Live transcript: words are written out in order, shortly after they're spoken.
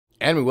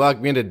And we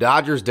welcome you into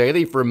Dodgers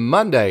Daily for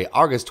Monday,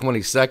 August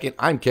 22nd.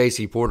 I'm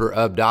Casey Porter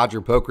of Dodger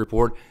Poke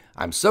Report.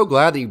 I'm so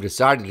glad that you've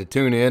decided to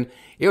tune in.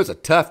 It was a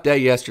tough day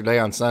yesterday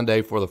on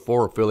Sunday for the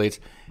four affiliates.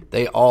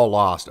 They all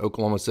lost.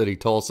 Oklahoma City,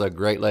 Tulsa,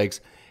 Great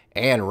Lakes,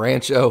 and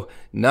Rancho.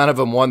 None of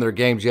them won their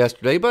games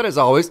yesterday, but as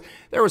always,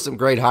 there were some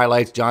great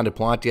highlights. John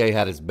Duplantier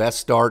had his best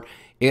start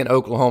in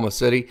Oklahoma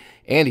City.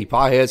 Andy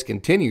Pages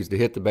continues to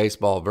hit the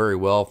baseball very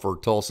well for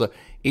Tulsa.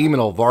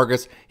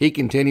 Vargas, he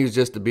continues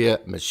just to be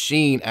a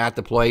machine at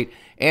the plate.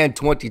 And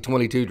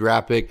 2022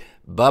 draft pick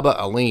Bubba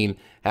Alleyne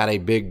had a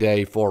big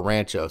day for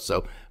Rancho.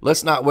 So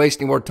let's not waste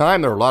any more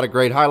time. There are a lot of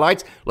great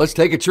highlights. Let's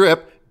take a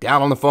trip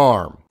down on the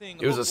farm.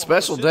 It was a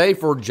special day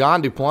for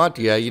John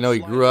Duplantier. You know, he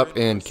grew up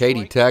in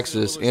Katy,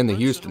 Texas, in the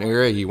Houston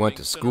area. He went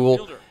to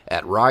school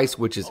at Rice,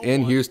 which is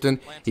in Houston.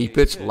 He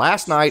pitched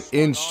last night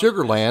in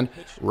Sugar Land,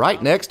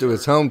 right next to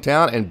his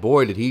hometown, and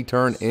boy, did he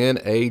turn in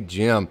a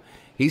gem.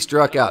 He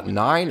struck out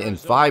 9 in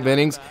 5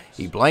 innings.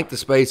 He blanked the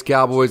Space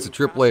Cowboys, the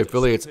AAA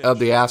affiliates of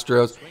the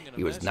Astros.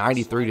 He was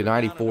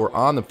 93-94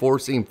 on the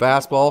four-seam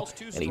fastball,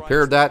 and he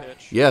paired that,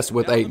 yes,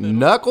 with a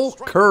knuckle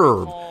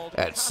curve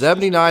at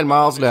 79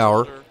 miles an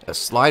hour, a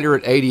slider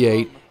at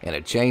 88, and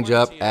a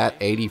changeup at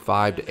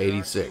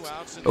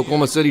 85-86.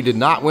 Oklahoma City did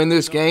not win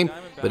this game,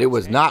 but it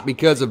was not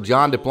because of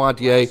John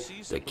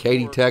Duplantier, the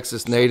Katy,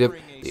 Texas native,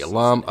 the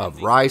alum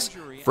of Rice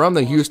from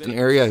the Houston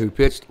area who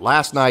pitched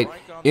last night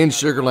in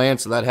Sugar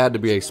Land, so that had to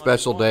be a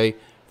special day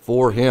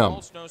for him.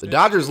 The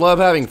Dodgers love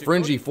having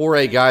fringy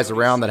 4A guys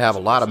around that have a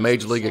lot of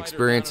major league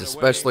experience,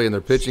 especially in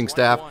their pitching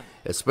staff,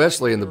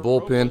 especially in the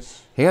bullpen.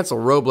 Hansel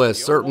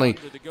Robles certainly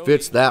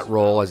fits that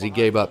role as he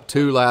gave up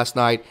 2 last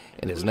night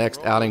in his next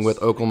outing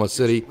with Oklahoma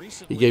City.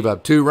 He gave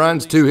up 2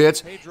 runs, 2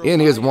 hits in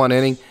his 1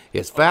 inning.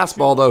 His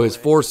fastball, though, his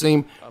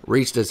four-seam,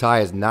 reached as high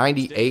as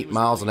 98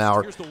 miles an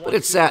hour, but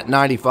it sat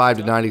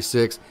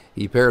 95-96.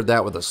 He paired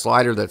that with a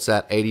slider that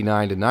sat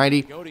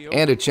 89-90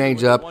 and a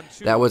changeup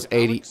that was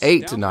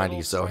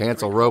 88-90. So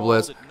Hansel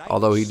Robles,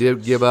 although he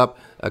did give up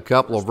a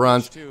couple of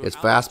runs, his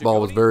fastball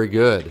was very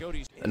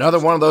good. Another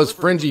one of those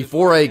fringy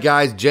 4A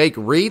guys, Jake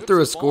Reed,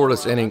 threw a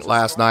scoreless inning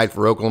last night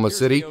for Oklahoma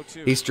City.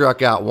 He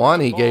struck out 1.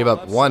 He gave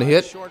up 1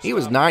 hit. He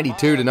was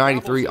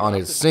 92-93 on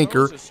his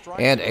sinker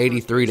and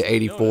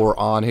 83-84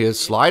 on his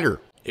slider.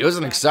 It was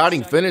an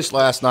exciting finish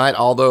last night,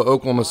 although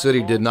Oklahoma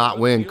City did not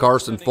win.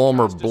 Carson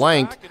Fulmer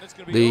blanked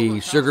the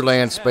Sugar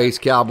Land Space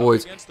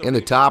Cowboys in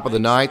the top of the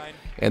 9th.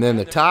 And then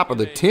the top of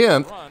the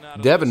 10th,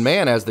 Devin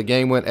Mann, as the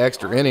game went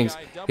extra innings,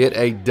 hit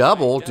a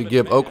double to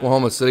give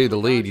Oklahoma City the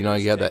lead. You know,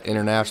 you had that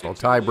international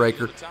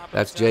tiebreaker.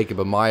 That's Jacob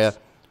Amaya,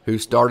 who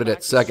started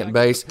at second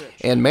base.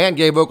 And Mann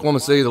gave Oklahoma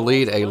City the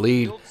lead, a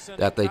lead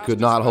that they could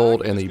not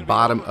hold in the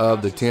bottom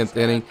of the 10th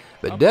inning.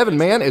 But Devin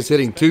Mann is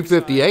hitting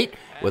 .258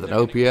 with an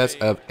OPS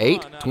of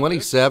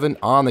 827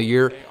 on the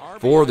year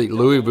for the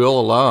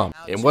Louisville alum.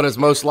 In what is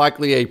most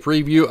likely a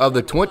preview of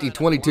the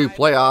 2022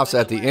 playoffs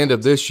at the end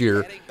of this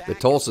year, the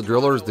Tulsa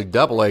Drillers, the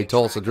AA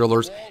Tulsa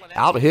Drillers,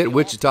 out-hit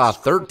Wichita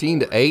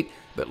 13-8,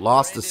 but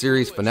lost the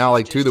series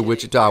finale to the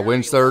Wichita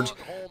Wind Surge.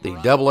 The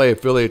AA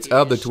affiliates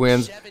of the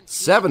Twins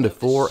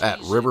 7-4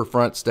 at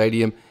Riverfront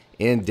Stadium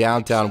in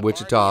downtown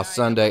Wichita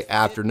Sunday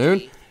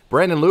afternoon.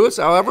 Brandon Lewis,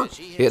 however,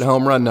 hit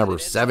home run number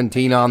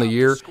 17 on the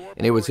year,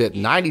 and it was hit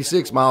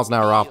 96 miles an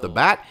hour off the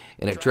bat,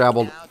 and it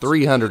traveled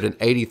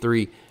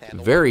 383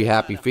 very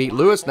happy feet.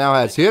 Lewis now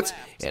has hits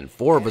in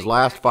 4 of his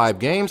last 5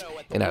 games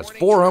and has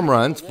 4 home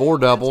runs, 4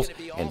 doubles,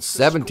 and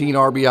 17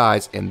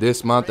 RBIs in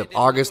this month of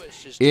August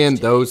in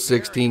those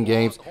 16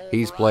 games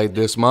he's played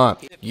this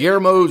month.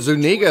 Guillermo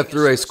Zuniga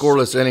threw a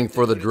scoreless inning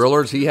for the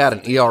Drillers. He had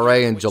an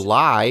ERA in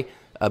July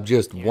of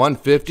just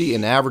 150,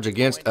 an average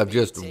against of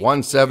just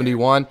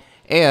 171,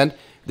 and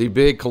the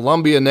big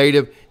Columbia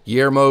native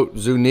Guillermo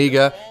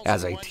Zuniga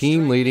has a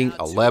team-leading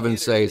 11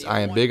 saves.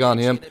 I am big on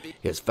him.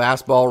 His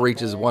fastball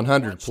reaches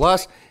 100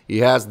 plus. He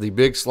has the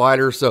big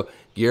slider, so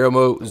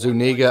Guillermo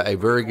Zuniga, a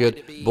very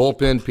good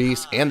bullpen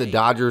piece, and the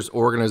Dodgers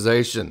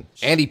organization.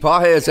 Andy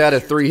Pages had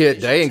a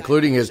 3-hit day,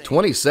 including his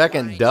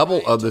 22nd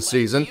double of the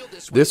season.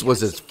 This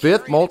was his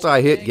 5th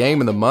multi-hit game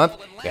in the month,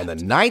 and the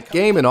 9th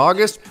game in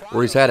August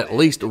where he's had at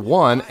least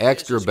 1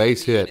 extra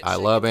base hit. I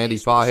love Andy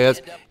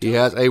Pages. He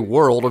has a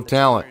world of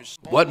talent.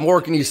 What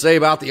more can you say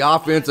about the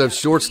offense of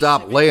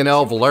shortstop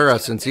Leonel Valera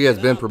since he has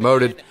been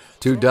promoted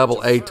to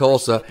AA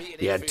Tulsa?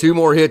 He had 2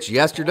 more hits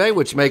yesterday,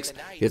 which makes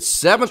his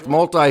 7th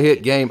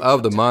multi-hit game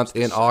of the month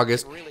in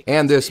August.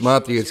 And this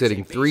month he is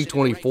hitting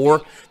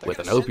 .324 with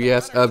an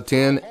OPS of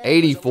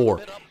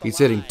 1084. He's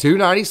hitting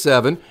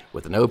 .297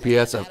 with an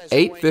OPS of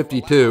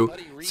 852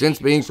 since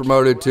being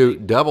promoted to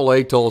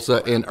AA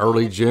Tulsa in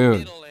early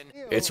June.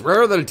 It's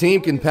rare that a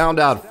team can pound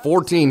out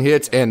 14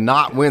 hits and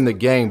not win the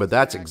game, but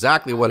that's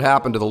exactly what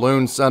happened to the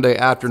Loons Sunday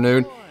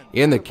afternoon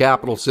in the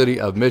capital city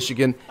of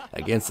Michigan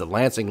against the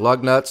Lansing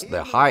Lugnuts,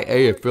 the high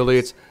A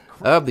affiliates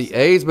of the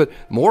A's. But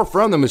more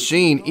from the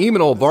machine.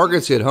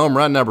 Vargas hit home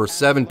run number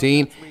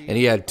 17, and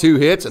he had 2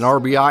 hits, an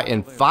RBI,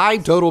 and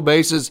 5 total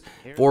bases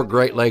for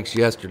Great Lakes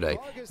yesterday.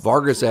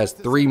 Vargas has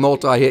 3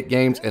 multi-hit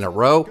games in a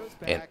row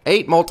and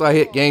 8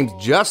 multi-hit games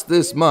just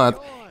this month,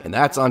 and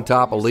that's on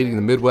top of leading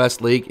the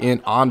Midwest League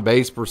in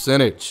on-base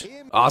percentage.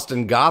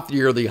 Austin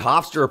Gauthier, the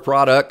Hofstra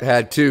product,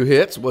 had 2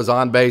 hits, was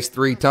on base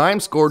 3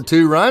 times, scored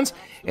 2 runs,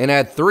 and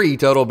had 3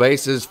 total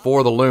bases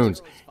for the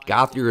Loons.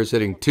 Gauthier is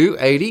hitting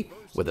 .280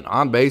 with an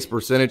on-base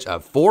percentage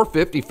of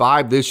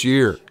 .455 this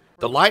year.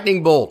 The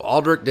Lightning Bolt,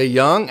 Aldrich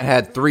DeJong,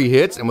 had 3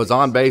 hits and was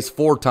on base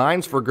 4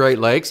 times for Great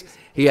Lakes.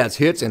 He has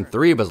hits in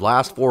 3 of his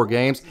last 4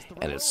 games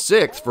and is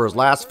 6 for his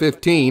last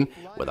 15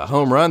 with a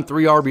home run,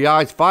 3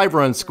 RBIs, 5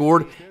 runs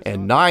scored,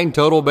 and 9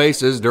 total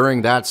bases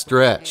during that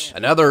stretch.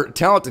 Another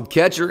talented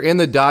catcher in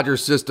the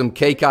Dodgers system,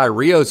 Kekai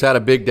Rios, had a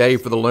big day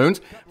for the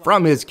Loons.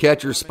 From his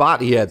catcher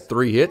spot, he had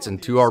 3 hits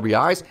and 2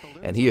 RBIs,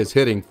 and he is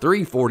hitting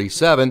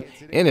 .347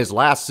 in his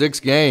last 6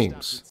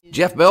 games.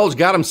 Jeff Belge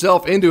got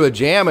himself into a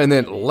jam and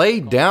then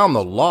laid down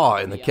the law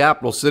in the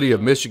capital city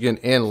of Michigan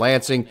in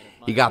Lansing.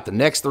 He got the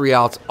next 3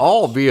 outs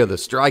all via the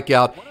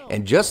strikeout,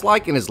 and just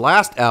like in his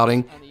last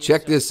outing,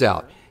 check this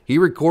out. He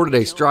recorded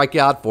a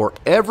strikeout for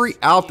every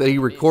out that he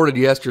recorded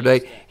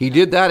yesterday. He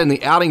did that in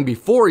the outing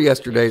before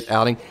yesterday's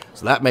outing,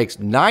 so that makes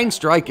 9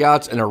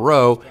 strikeouts in a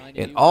row,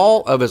 and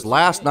all of his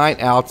last 9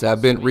 outs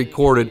have been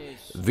recorded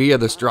via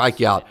the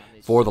strikeout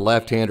for the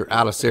left-hander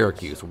out of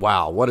Syracuse.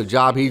 Wow, what a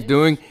job he's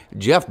doing,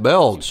 Jeff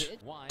Belge.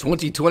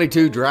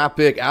 2022 draft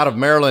pick out of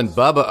Maryland,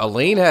 Bubba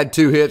Alleyne, had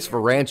 2 hits for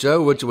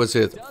Rancho, which was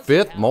his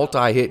 5th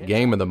multi-hit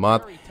game of the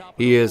month.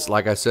 He is,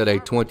 like I said, a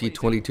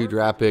 2022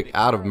 draft pick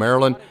out of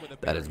Maryland.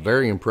 That is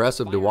very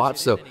impressive to watch.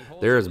 So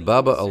there is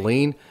Bubba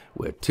Alleyne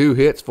with 2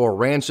 hits for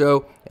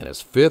Rancho and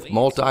his 5th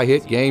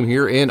multi-hit game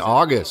here in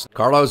August.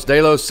 Carlos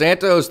De Los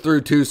Santos threw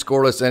 2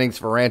 scoreless innings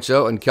for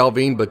Rancho, and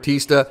Kelvin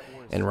Batista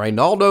and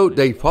Reynaldo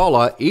De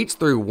Paula each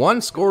threw 1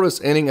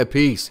 scoreless inning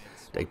apiece.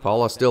 De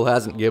Paula still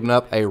hasn't given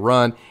up a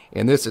run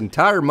in this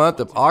entire month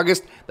of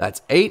August.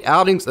 That's 8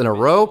 outings in a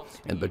row,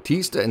 and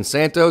Batista and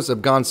Santos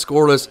have gone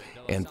scoreless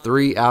in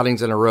 3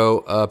 outings in a row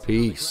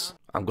apiece.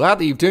 I'm glad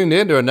that you've tuned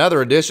in to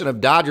another edition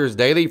of Dodgers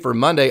Daily for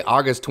Monday,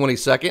 August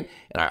 22nd,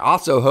 and I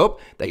also hope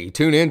that you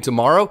tune in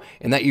tomorrow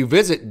and that you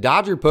visit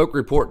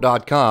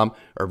DodgerPokeReport.com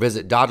or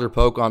visit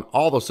DodgerPoke on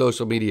all the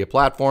social media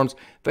platforms,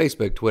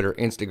 Facebook, Twitter,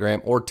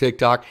 Instagram, or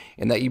TikTok,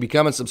 and that you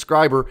become a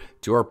subscriber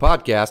to our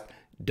podcast,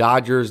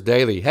 Dodgers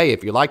Daily. Hey,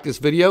 if you like this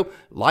video,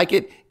 like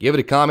it, give it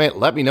a comment,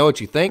 let me know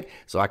what you think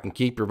so I can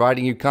keep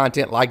providing you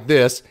content like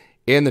this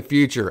in the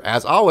future.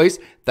 As always,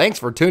 thanks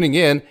for tuning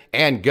in,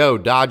 and go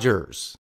Dodgers!